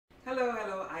Hello,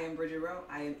 hello, I am Bridget Rowe.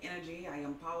 I am energy, I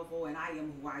am powerful, and I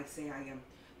am who I say I am.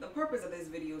 The purpose of this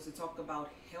video is to talk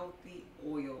about healthy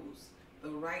oils, the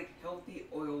right healthy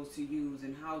oils to use,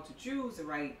 and how to choose the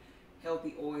right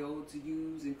healthy oil to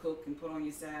use and cook and put on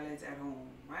your salads at home,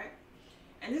 right?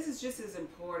 And this is just as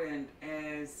important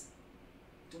as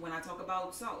when I talk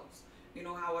about salts. You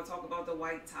know how I talk about the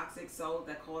white toxic salt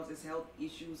that causes health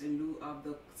issues in lieu of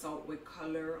the salt with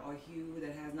color or hue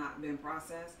that has not been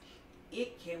processed?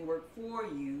 It can work for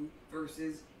you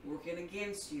versus working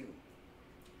against you.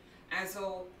 And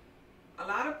so a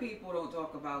lot of people don't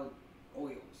talk about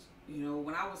oils. You know,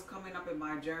 when I was coming up in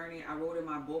my journey, I wrote in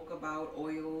my book about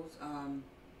oils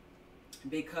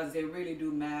because they really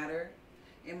do matter.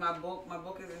 In my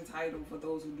book is entitled, for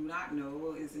those who do not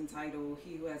know, is entitled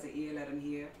He Who Has an Ear, Let Him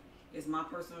Hear. It's my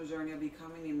personal journey of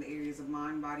becoming in the areas of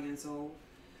mind, body, and soul,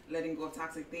 letting go of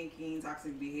toxic thinking,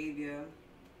 toxic behavior,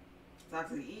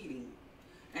 toxic eating.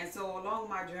 And so along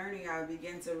my journey, I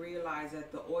began to realize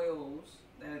that the oils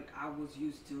that I was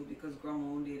used to, because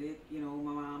grandma did it, you know,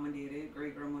 my mama did it,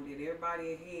 great grandma did it,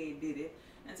 everybody ahead did it.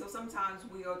 And so sometimes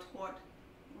we are taught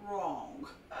wrong.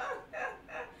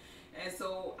 And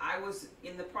so I was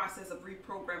in the process of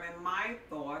reprogramming my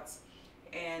thoughts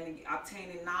and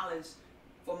obtaining knowledge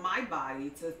for my body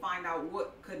to find out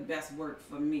what could best work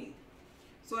for me.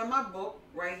 So in my book,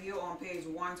 right here on page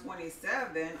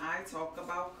 127, I talk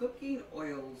about cooking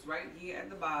oils right here at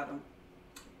the bottom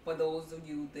for those of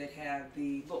you that have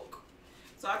the book.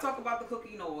 So I talk about the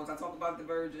cooking oils. I talk about the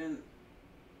virgin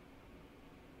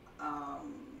olive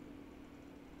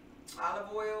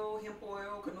oil, hemp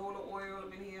oil, canola oil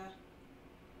up in here.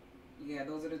 Yeah,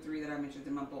 those are the three that I mentioned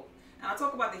in my book. And I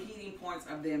talk about the heating points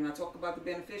of them. And I talk about the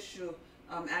beneficial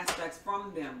aspects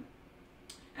from them.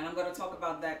 And I'm going to talk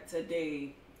about that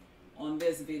today on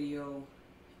this video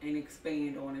and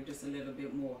expand on it just a little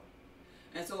bit more.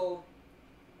 And so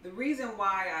the reason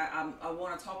why I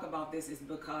want to talk about this is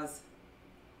because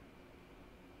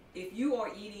if you are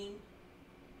eating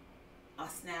a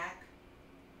snack,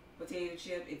 potato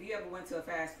chip, if you ever went to a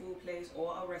fast food place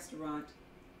or a restaurant,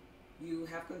 you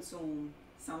have consumed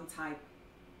some type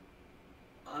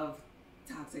of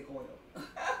toxic oil.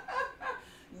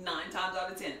 9 times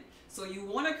out of 10. So you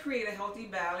want to create a healthy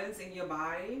balance in your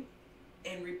body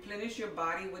and replenish your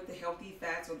body with the healthy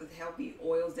fats or the healthy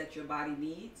oils that your body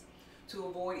needs to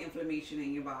avoid inflammation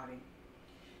in your body.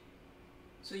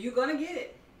 So you're going to get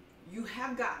it. You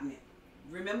have gotten it.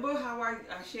 Remember how I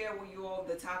shared with you all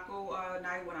the taco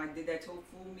night when I did that tofu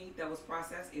meat that was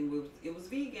processed and it was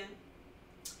vegan.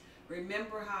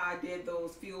 Remember how I did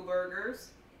those fuel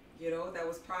burgers, you know, that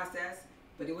was processed,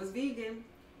 but it was vegan.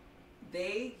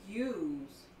 They use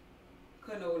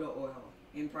canola oil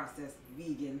in processed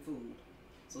vegan food.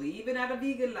 So even at a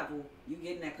vegan level, you're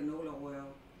getting that canola oil.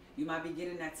 You might be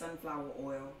getting that sunflower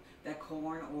oil, that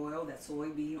corn oil, that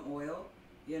soybean oil,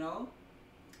 you know,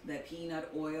 that peanut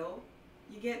oil.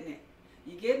 You're getting it.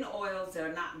 You're getting oils that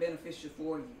are not beneficial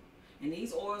for you. And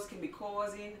these oils can be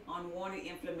causing unwanted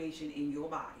inflammation in your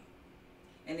body.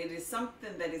 And it is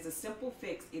something that is a simple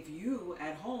fix if you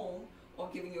at home are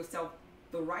giving yourself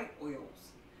the right oils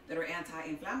that are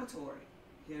anti-inflammatory,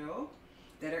 you know,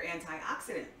 that are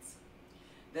antioxidants,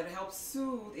 that help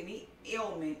soothe any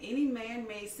ailment, any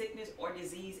man-made sickness or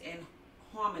disease and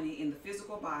harmony in the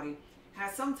physical body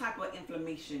has some type of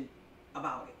inflammation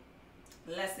about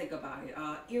it. Let's think about it.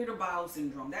 Irritable bowel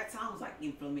syndrome, that sounds like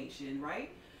inflammation,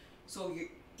 right? So you're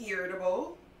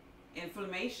irritable,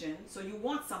 inflammation, so you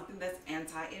want something that's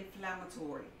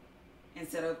anti-inflammatory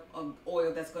instead of an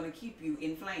oil that's going to keep you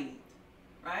inflamed,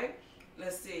 right?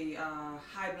 Let's see,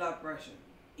 high blood pressure,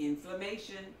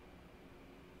 inflammation,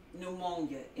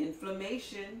 pneumonia,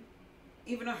 inflammation,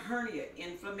 even a hernia,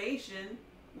 inflammation,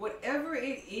 whatever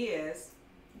it is,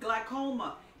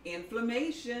 glaucoma,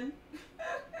 inflammation.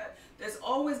 There's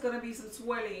always going to be some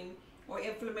swelling or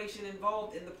inflammation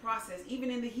involved in the process, even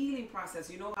in the healing process.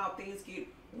 You know how things get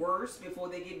worse before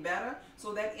they get better?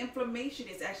 So that inflammation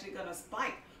is actually going to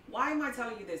spike. Why am I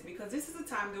telling you this? Because this is a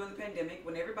time during the pandemic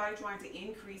when everybody's trying to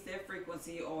increase their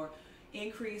frequency or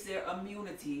increase their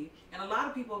immunity. And a lot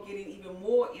of people are getting even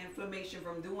more inflammation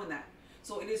from doing that.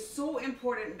 So it is so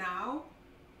important now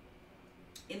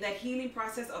in that healing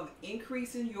process of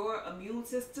increasing your immune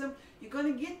system, you're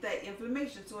going to get that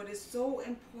inflammation. So it is so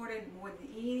important more than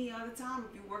any other time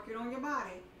if you're working on your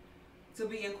body to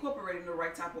be incorporating the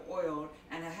right type of oil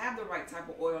and to have the right type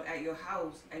of oil at your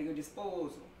house, at your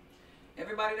disposal.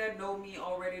 Everybody that know me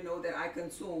already know that I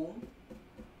consume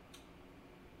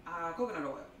coconut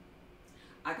oil.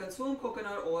 I consume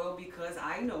coconut oil because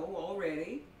I know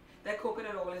already that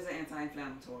coconut oil is an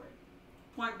anti-inflammatory.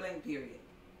 Point blank period.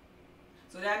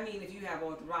 So that means if you have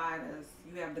arthritis,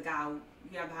 you have the gout,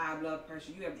 you have high blood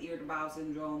pressure, you have the irritable bowel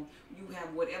syndrome, you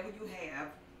have whatever you have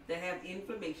that have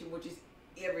inflammation, which is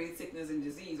every sickness and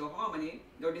disease or harmony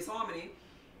or disharmony,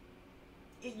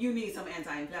 you need some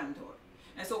anti-inflammatory.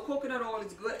 And so coconut oil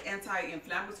is good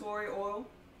anti-inflammatory oil.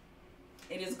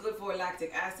 It is good for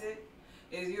lactic acid.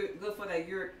 It is good for the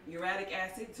uric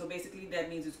acid. So basically that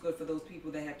means it's good for those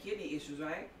people that have kidney issues,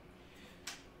 right?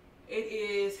 It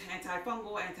is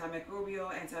antifungal,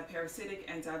 antimicrobial, antiparasitic,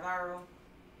 antiviral.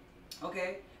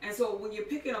 Okay? And so when you're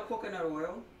picking a coconut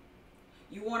oil,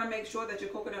 you want to make sure that your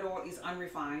coconut oil is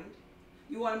unrefined.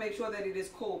 You want to make sure that it is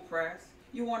cold pressed.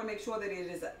 You want to make sure that it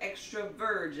is extra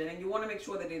virgin, and you want to make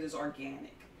sure that it is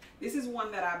organic. This is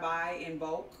one that I buy in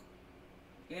bulk,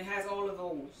 and it has all of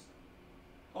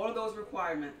those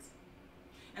requirements.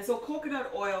 And so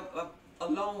coconut oil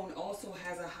alone also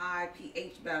has a high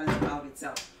pH balance about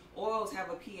itself. Oils have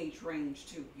a pH range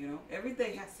too, you know.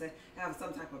 Everything has to have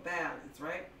some type of balance,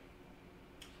 right?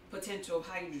 Potential of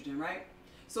hydrogen, right?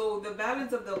 So the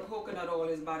balance of the coconut oil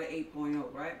is about an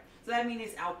 8.0, right? So that means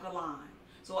it's alkaline.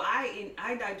 So I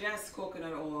digest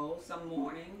coconut oil some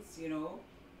mornings, you know,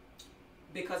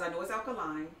 because I know it's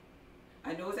alkaline,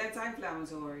 I know it's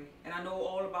anti-inflammatory, and I know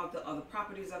all about the other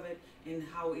properties of it and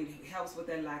how it helps with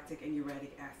that lactic and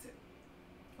uric acid.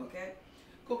 Okay?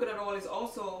 Coconut oil is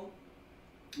also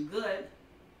good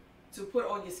to put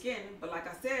on your skin, but like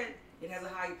I said, it has a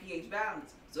high pH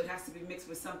balance. So it has to be mixed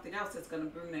with something else that's going to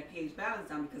bring that pH balance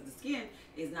down, because the skin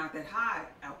is not that high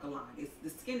alkaline. The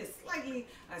skin is slightly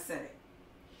acidic.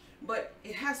 But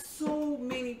it has so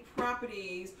many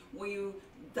properties when you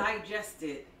digest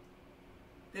it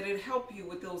that it help you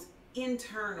with those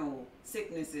internal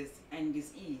sicknesses and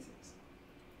diseases.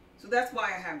 So that's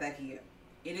why I have that here.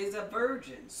 It is a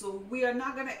virgin. So we are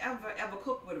not going to ever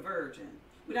cook with a virgin.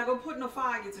 We're not going to put no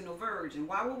fire to no virgin.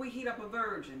 Why would we heat up a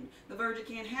virgin? The virgin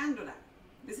can't handle that.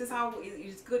 This is how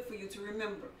it's good for you to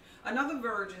remember. Another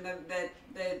virgin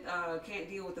that can't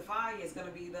deal with the fire is going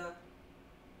to be the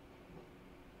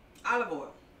olive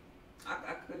oil.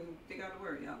 I couldn't figure out the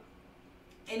word, y'all.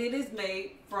 And it is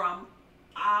made from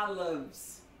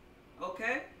olives.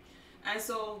 Okay? And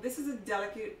so this is a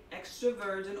delicate extra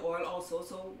virgin oil also.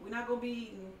 So we're not going to be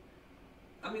eating,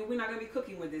 we're not going to be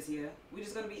cooking with this here. We're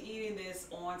just going to be eating this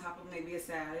on top of maybe a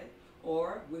salad.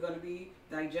 Or we're going to be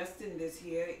digesting this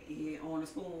here on a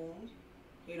spoon.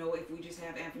 You know, if we just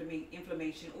have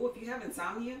inflammation. Or if you have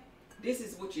insomnia, this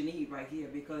is what you need right here.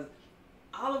 Because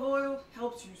olive oil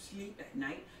helps you sleep at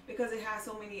night because it has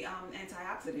so many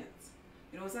antioxidants.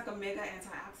 You know, it's like a mega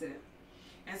antioxidant.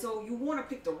 And so you want to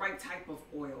pick the right type of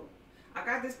oil. I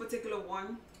got this particular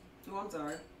one. Oh, I'm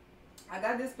sorry. I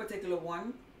got this particular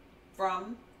one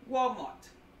from Walmart.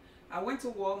 I went to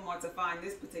Walmart to find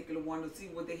this particular one to see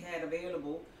what they had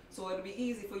available. So it'll be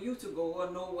easy for you to go or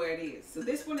know where it is. So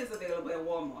this one is available at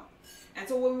Walmart. And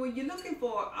so when you're looking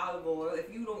for olive oil,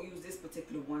 if you don't use this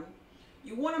particular one,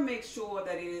 you want to make sure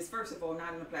that it is, first of all,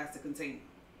 not in a plastic container.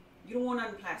 You don't want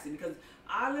nothing plastic because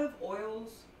olive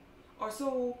oils are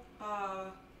so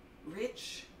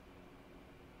rich,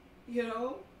 you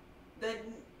know, that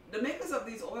the makers of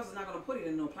these oils are not going to put it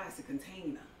in no plastic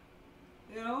container.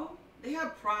 You know, they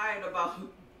have pride about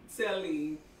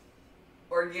selling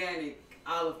organic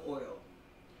olive oil.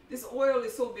 This oil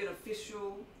is so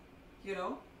beneficial, you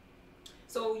know.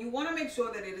 So you want to make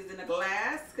sure that it is in a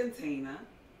glass container.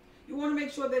 You want to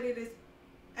make sure that it is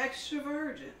extra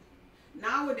virgin.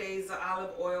 Nowadays, the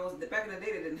olive oils, back in the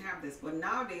day they didn't have this, but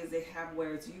nowadays they have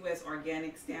where it's U.S.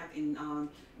 organic stamped in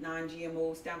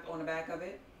non-GMO stamped on the back of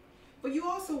it. But you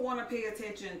also want to pay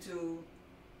attention to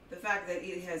the fact that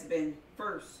it has been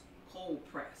first cold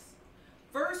pressed.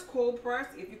 First cold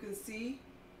pressed, if you can see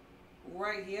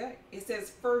right here, it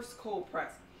says first cold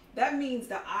pressed. That means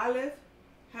the olive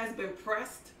has been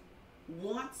pressed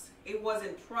once. It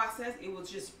wasn't processed, it was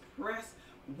just pressed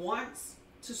once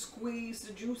to squeeze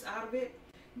the juice out of it.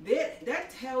 That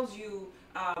tells you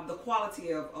the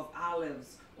quality of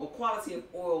olives or quality of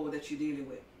oil that you're dealing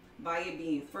with by it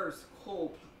being first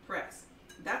cold pressed.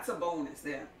 That's a bonus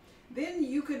there. Then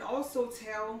you can also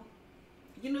tell,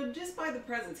 you know, just by the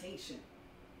presentation.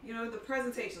 You know, the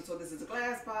presentation. So this is a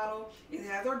glass bottle. It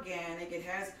has organic. It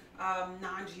has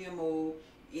non-GMO.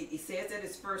 It says that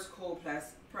it's first cold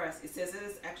pressed. It says that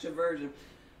it's extra virgin.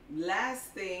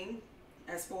 Last thing,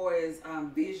 as far as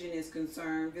vision is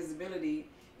concerned, visibility,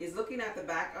 is looking at the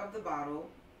back of the bottle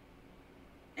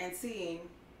and seeing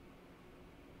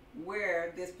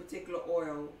where this particular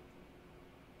oil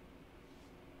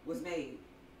was made.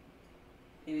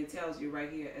 And it tells you right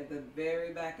here at the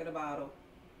very back of the bottle,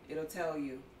 it'll tell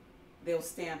you, they'll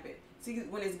stamp it. See,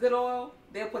 when it's good oil,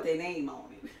 they'll put their name on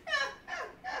it.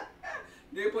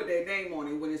 They'll put their name on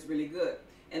it when it's really good.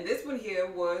 And this one here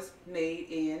was made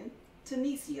in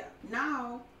Tunisia.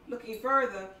 Now, looking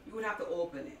further, you would have to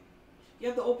open it. You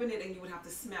have to open it and you would have to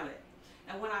smell it.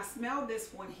 And when I smelled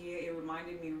this one here, it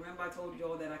reminded me, remember I told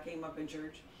y'all that I came up in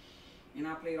church and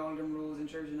I played all them roles in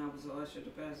church, and I was the usher,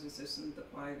 the pastor, assistant, the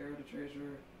choir girl, the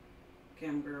treasurer,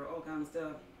 cam girl, all kind of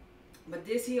stuff. But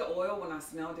this here oil, when I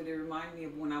smelled it, it reminded me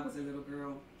of when I was a little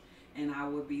girl and I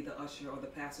would be the usher or the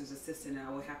pastor's assistant, and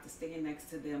I would have to stand next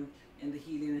to them in the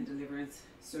healing and deliverance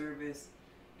service,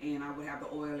 and I would have the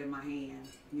oil in my hand,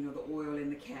 you know, the oil in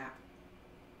the cap.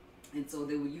 And so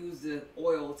they would use the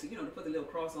oil to, you know, to put the little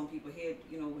cross on people's head,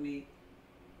 you know, when they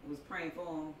was praying for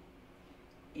them.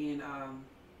 And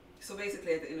so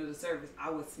basically at the end of the service, I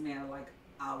would smell like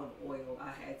olive oil.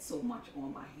 I had so much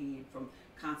on my hand from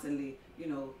constantly, you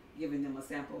know, giving them a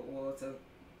sample oil to,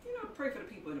 you know, pray for the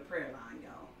people in the prayer line,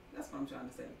 y'all. That's what I'm trying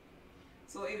to say.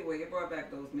 So anyway, it brought back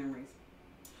those memories.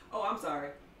 Oh, I'm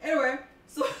sorry. Anyway,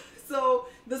 so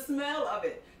the smell of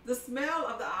it, the smell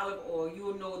of the olive oil,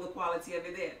 you'll know the quality of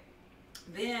it then.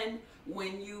 Then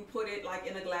when you put it like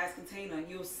in a glass container,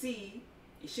 you'll see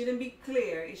it shouldn't be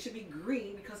clear. It should be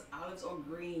green because olives are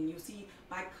green. You see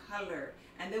by color.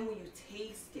 And then when you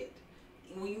taste it,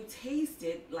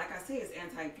 like I say, it's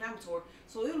anti-inflammatory,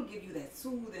 so it'll give you that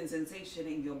soothing sensation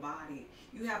in your body.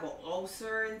 You have an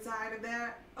ulcer inside of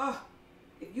that. Oh,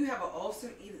 if you have an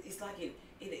ulcer, it's like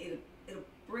it'll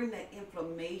bring that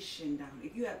inflammation down.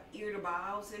 If you have irritable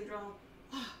bowel syndrome,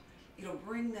 it'll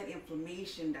bring that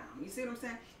inflammation down. You see what I'm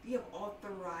saying? If you have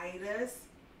arthritis,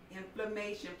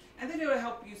 inflammation, and then it'll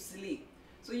help you sleep.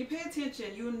 So you pay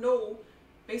attention, you'll know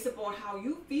based upon how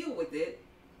you feel with it.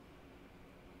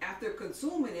 After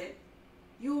consuming it,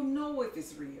 you'll know if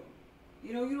it's real.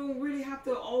 You know, you don't really have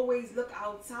to always look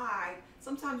outside.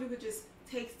 Sometimes you could just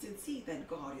taste and see that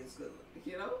God is good,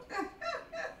 you know?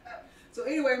 So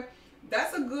anyway,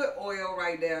 that's a good oil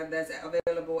right there that's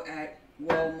available at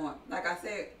Walmart. Like I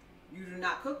said, you do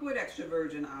not cook with extra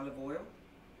virgin olive oil.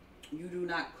 You do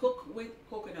not cook with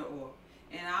coconut oil.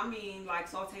 And I mean like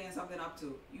sauteing something up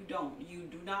to. You don't. You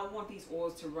do not want these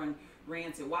oils to run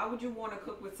rancid. Why would you want to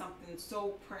cook with something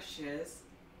so precious,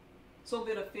 so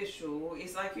beneficial?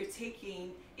 It's like you're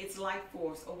taking its life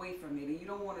force away from it, and you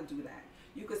don't want to do that.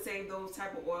 You could save those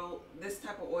type of oil, this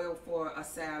type of oil, for a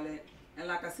salad. And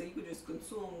like I said, you could just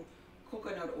consume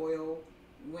coconut oil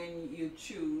when you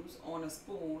choose on a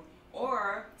spoon.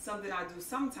 Or something I do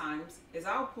sometimes is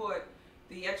I'll put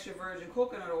the extra virgin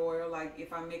coconut oil, like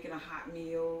if I'm making a hot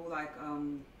meal, like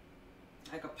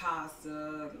a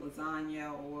pasta,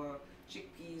 lasagna, or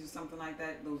chickpeas or something like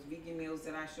that, those vegan meals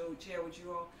that I share with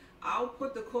you all. I'll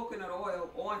put the coconut oil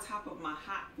on top of my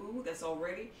hot food that's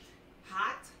already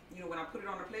hot, you know, when I put it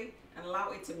on the plate, and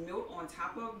allow it to melt on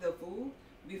top of the food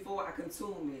before I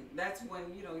consume it. That's when,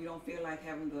 you know, you don't feel like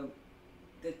having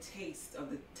the taste of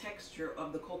the texture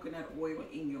of the coconut oil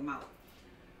in your mouth.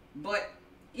 But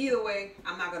either way,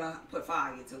 I'm not gonna put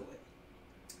fire to it.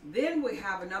 Then we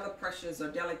have another precious or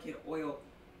delicate oil,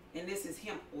 and this is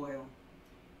hemp oil.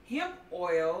 Hemp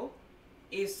oil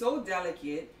is so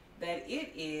delicate that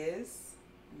it is,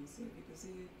 let me see if you can see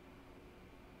it.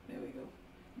 There we go.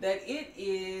 That it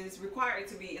is required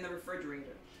to be in the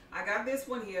refrigerator. I got this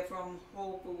one here from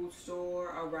Whole Foods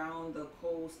store around the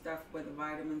cold stuff where the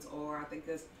vitamins are. I think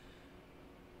that's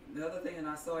the other thing that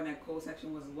I saw in that cold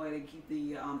section was where they keep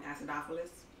the acidophilus.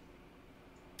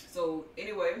 So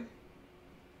anyway,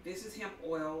 this is hemp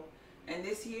oil, and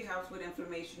this here helps with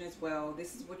inflammation as well.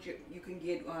 This is what you can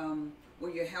get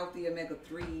with your healthy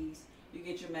omega-3s. You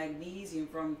get your magnesium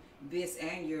from this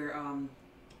and your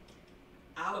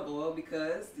olive oil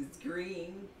because it's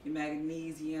green, your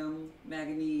magnesium,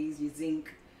 manganese, your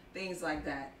zinc, things like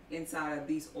that inside of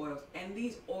these oils. And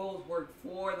these oils work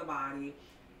for the body,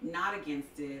 not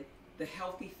against it. The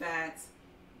healthy fats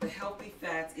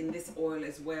in this oil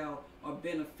as well are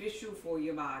beneficial for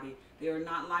your body. They are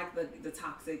not like the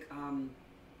toxic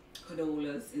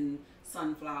canolas and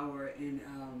sunflower and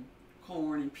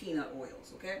corn and peanut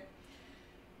oils, okay?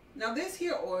 Now this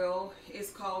here oil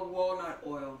is called walnut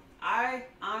oil. I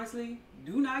honestly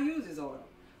do not use this oil.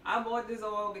 I bought this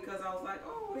oil because I was like,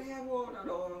 oh, they have walnut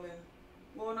oil, and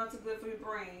walnuts are good for the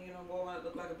brain. You know, walnut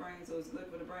look like a brain, so it's good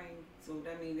for the brain. So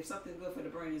that means if something's good for the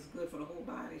brain, it's good for the whole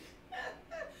body.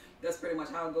 That's pretty much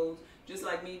how it goes. Just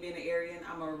like me being an Aryan,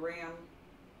 I'm a ram.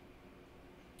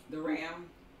 The ram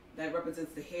that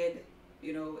represents the head.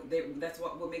 You know, that's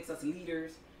what makes us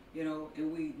leaders. You know,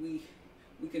 and we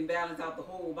can balance out the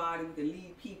whole body. We can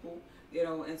lead people. You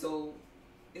know, and so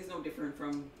it's no different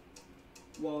from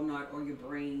walnut, or your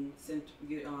brain,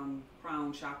 your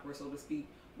crown chakra, so to speak.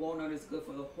 Walnut is good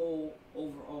for the whole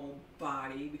overall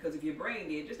body, because if your brain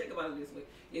dead, just think about it this way: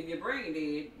 if your brain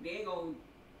dead, they ain't gonna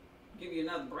give you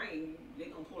another brain. They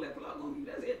gonna pull that plug on you.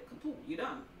 That's it. Kaput. You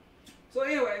done. So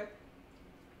anyway,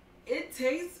 it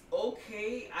tastes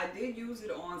okay. I did use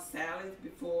it on salads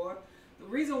before. The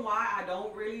reason why I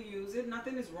don't really use it,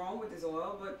 nothing is wrong with this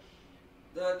oil, but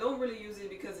don't really use it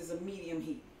because it's a medium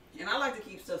heat. And I like to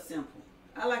keep stuff simple.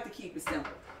 I like to keep it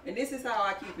simple. And this is how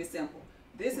I keep it simple.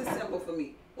 This is simple for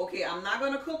me. Okay, I'm not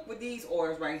going to cook with these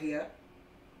oils right here.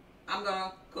 I'm going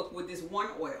to cook with this one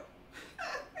oil.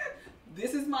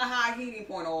 This is my high heating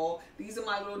point oil. These are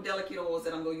my little delicate oils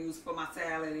that I'm going to use for my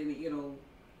salad and, you know,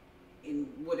 in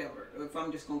whatever. If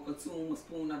I'm just going to consume a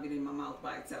spoon of it in my mouth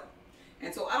by itself.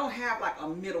 And so I don't have like a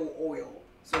middle oil,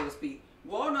 so to speak.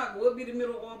 Walnut would be the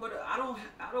middle oil, but I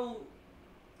don't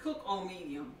cook on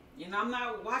medium. You know, I'm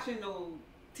not watching no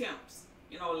temps,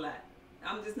 you know, all that.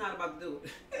 I'm just not about to do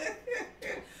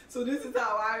it. So this is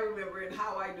how I remember and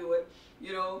how I do it.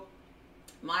 You know,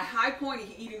 my high point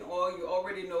heating oil, you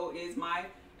already know, is my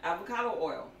avocado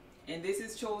oil. And this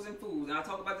is Chosen Foods. And I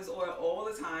talk about this oil all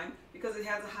the time because it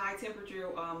has a high temperature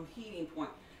heating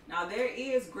point. Now there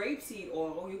is grapeseed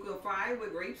oil. You can fry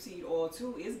with grapeseed oil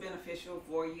too. It's beneficial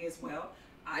for you as well.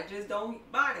 I just don't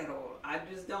buy that oil. I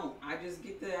just don't. I just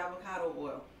get the avocado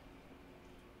oil.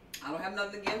 I don't have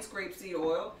nothing against grapeseed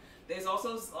oil. There's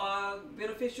also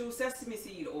beneficial sesame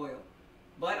seed oil.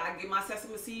 But I get my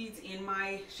sesame seeds in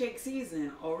my shake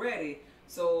season already.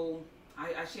 So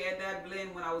I shared that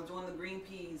blend when I was doing the green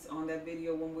peas on that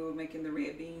video when we were making the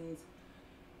red beans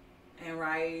and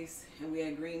rice, and we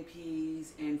had green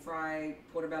peas and fried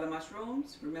portobello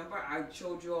mushrooms. Remember, I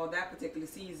showed you all that particular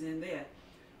season there.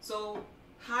 So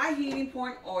high heating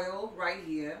point oil right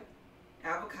here,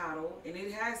 avocado, and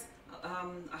it has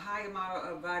a high amount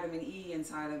of vitamin E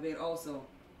inside of it also.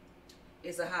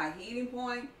 It's a high heating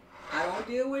point. I don't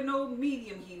deal with no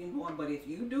medium heating point, but if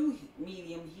you do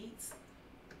medium heats,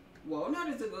 walnut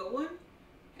is a good one.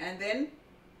 And then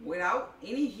without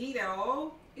any heat at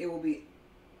all, it will be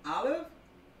olive,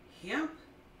 hemp,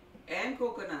 and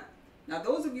coconut. Now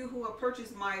those of you who have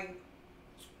purchased my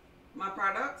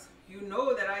products, you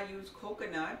know that I use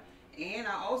coconut, and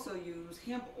I also use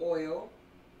hemp oil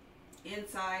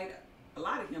inside, a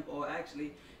lot of hemp oil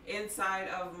actually, inside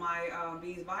of my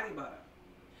Bees Body Butter.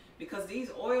 Because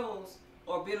these oils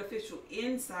are beneficial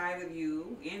inside of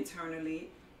you, internally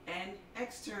and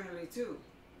externally too.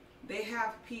 They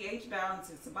have pH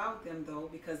balances about them though,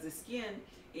 because the skin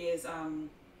is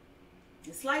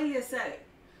slightly acidic.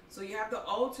 So you have to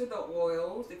alter the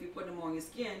oils, if you put them on your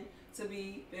skin, to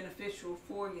be beneficial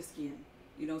for your skin,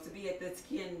 you know, to be at the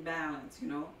skin balance, you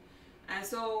know. And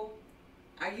so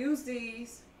I use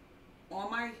these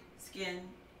on my skin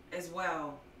as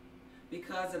well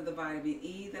because of the vitamin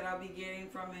E that I'll be getting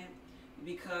from it,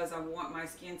 because I want my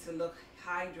skin to look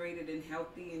hydrated and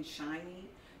healthy and shiny,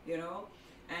 you know,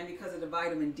 and because of the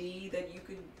vitamin D that you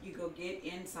could get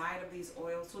inside of these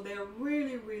oils. So they're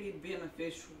really, really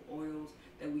beneficial oils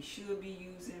that we should be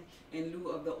using in lieu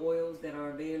of the oils that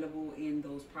are available in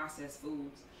those processed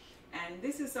foods. And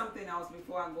this is something else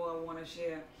before I go I want to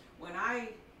share.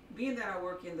 Being that I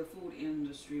work in the food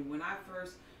industry, when I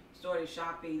first started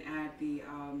shopping at the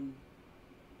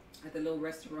little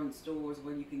restaurant stores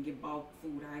where you can get bulk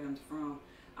food items from,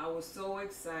 I was so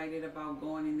excited about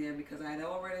going in there because I had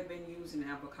already been using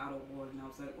avocado oil, and I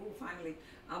was like, oh, finally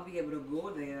I'll be able to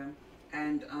go there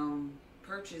and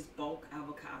purchase bulk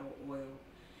avocado oil.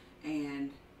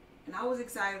 And I was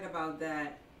excited about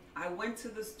that. I went to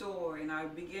the store and I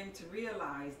began to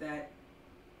realize that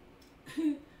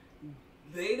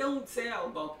they don't sell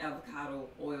bulk avocado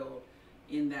oil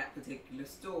in that particular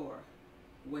store,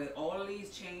 where all of these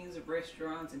chains of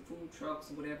restaurants and food trucks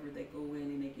or whatever, they go in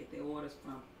and they get their orders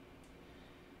from.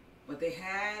 But they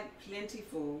had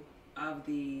plentiful of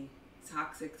the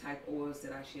toxic type oils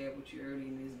that I shared with you earlier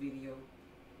in this video.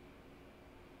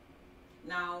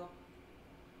 Now,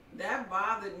 that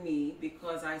bothered me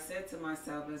because I said to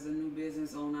myself as a new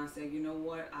business owner, I said, you know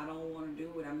what, I don't want to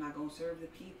do it. I'm not going to serve the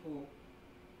people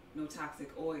no toxic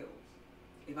oils.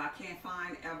 If I can't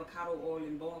find avocado oil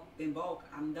in bulk,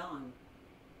 I'm done.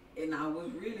 And I was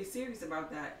really serious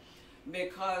about that,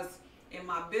 because in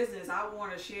my business, I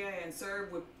want to share and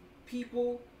serve with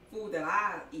people food that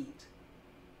I eat,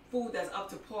 food that's up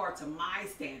to par to my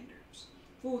standards,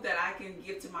 food that I can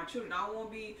give to my children. I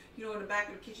won't be, you know, in the back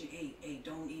of the kitchen, hey,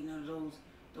 don't eat none of those,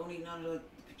 don't eat none of the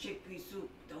chickpea soup,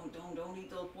 don't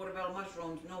eat those portobello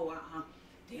mushrooms. No,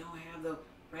 they don't have the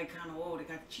right kind of oil. They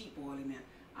got the cheap oil in there.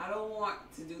 I don't want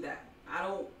to do that. I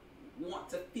don't want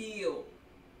to feel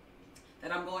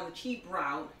that I'm going the cheap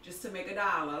route just to make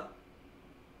 $1.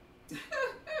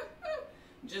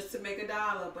 Just to make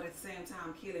 $1, but at the same time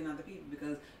I'm killing other people,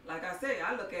 because like I say,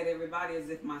 I look at everybody as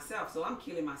if myself, so I'm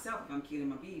killing myself if I'm killing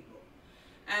my people.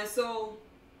 And so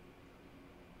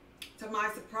to my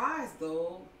surprise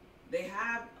though, they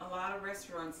have a lot of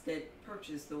restaurants that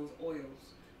purchase those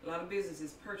oils. A lot of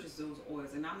businesses purchase those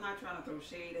oils, and I'm not trying to throw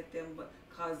shade at them, but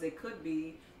because it could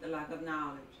be the lack of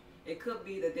knowledge. It could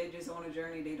be that they're just on a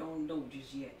journey they don't know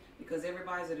just yet, because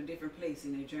everybody's at a different place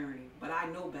in their journey. But I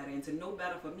know better, and to know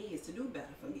better for me is to do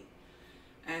better for me.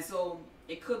 And so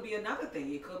it could be another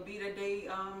thing. It could be that they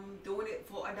doing it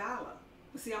for $1.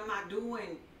 But see, I'm not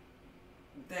doing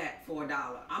that for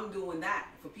 $1. I'm doing that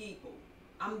for people.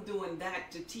 I'm doing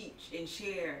that to teach and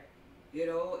share, you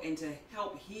know, and to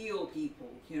help heal people,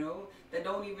 you know, that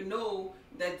don't even know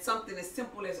that something as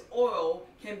simple as oil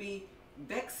can be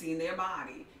vexing their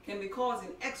body, can be causing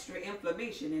extra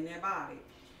inflammation in their body.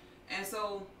 And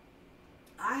so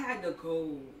I had to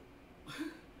go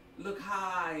look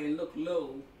high and look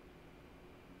low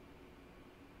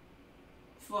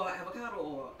for avocado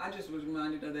oil. I just was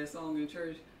reminded of that song in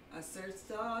church. I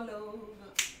searched all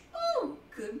over, ooh,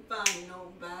 couldn't find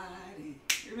nobody.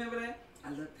 You remember that?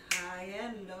 I looked high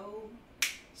and low,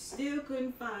 still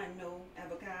couldn't find no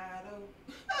avocado.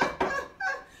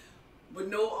 But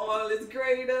no oil is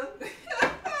greater.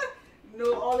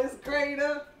 No oil is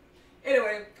greater.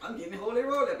 Anyway, I'm getting holy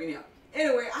rolled up in here.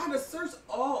 Anyway, I had to search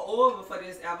all over for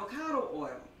this avocado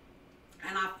oil.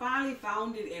 And I finally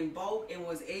found it in bulk and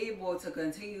was able to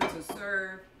continue to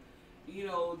serve, you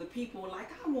know, the people like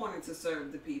I wanted to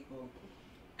serve the people.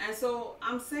 And so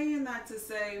I'm saying that to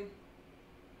say,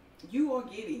 you are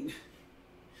getting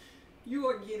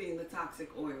the toxic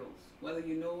oils, whether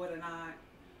you know it or not.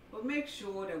 But make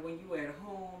sure that when you at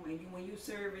home and when you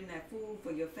serving that food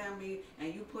for your family,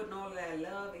 and you putting all of that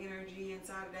love energy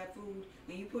inside of that food,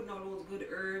 and you putting all those good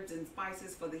herbs and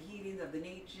spices for the healing of the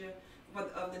nature,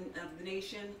 of the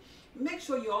nation, make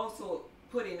sure you also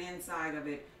putting inside of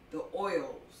it the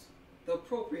oils, the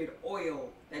appropriate oil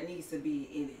that needs to be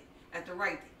in it, at the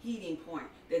right heating point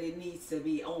that it needs to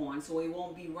be on, so it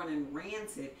won't be running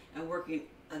rancid and working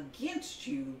against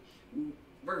you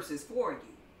versus for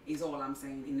you, is all I'm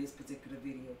saying in this particular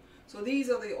video. So these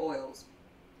are the oils.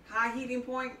 High heating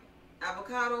point,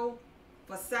 avocado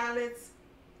for salads.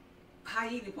 High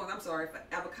heating point, I'm sorry, for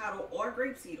avocado or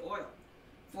grapeseed oil.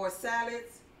 For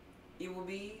salads, it will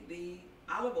be the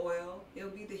olive oil, it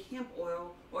will be the hemp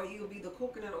oil, or it will be the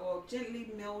coconut oil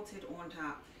gently melted on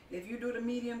top. If you do the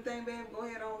medium thing, babe, go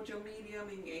ahead on with your medium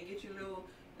and get your little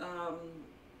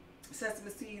sesame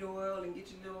seed oil and get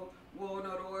your little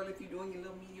walnut oil if you're doing your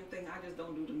little medium thing. I just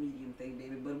don't do the medium thing,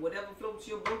 baby. But whatever floats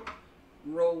your boat,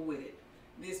 roll with it.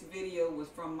 This video was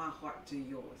from my heart to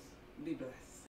yours. Be blessed.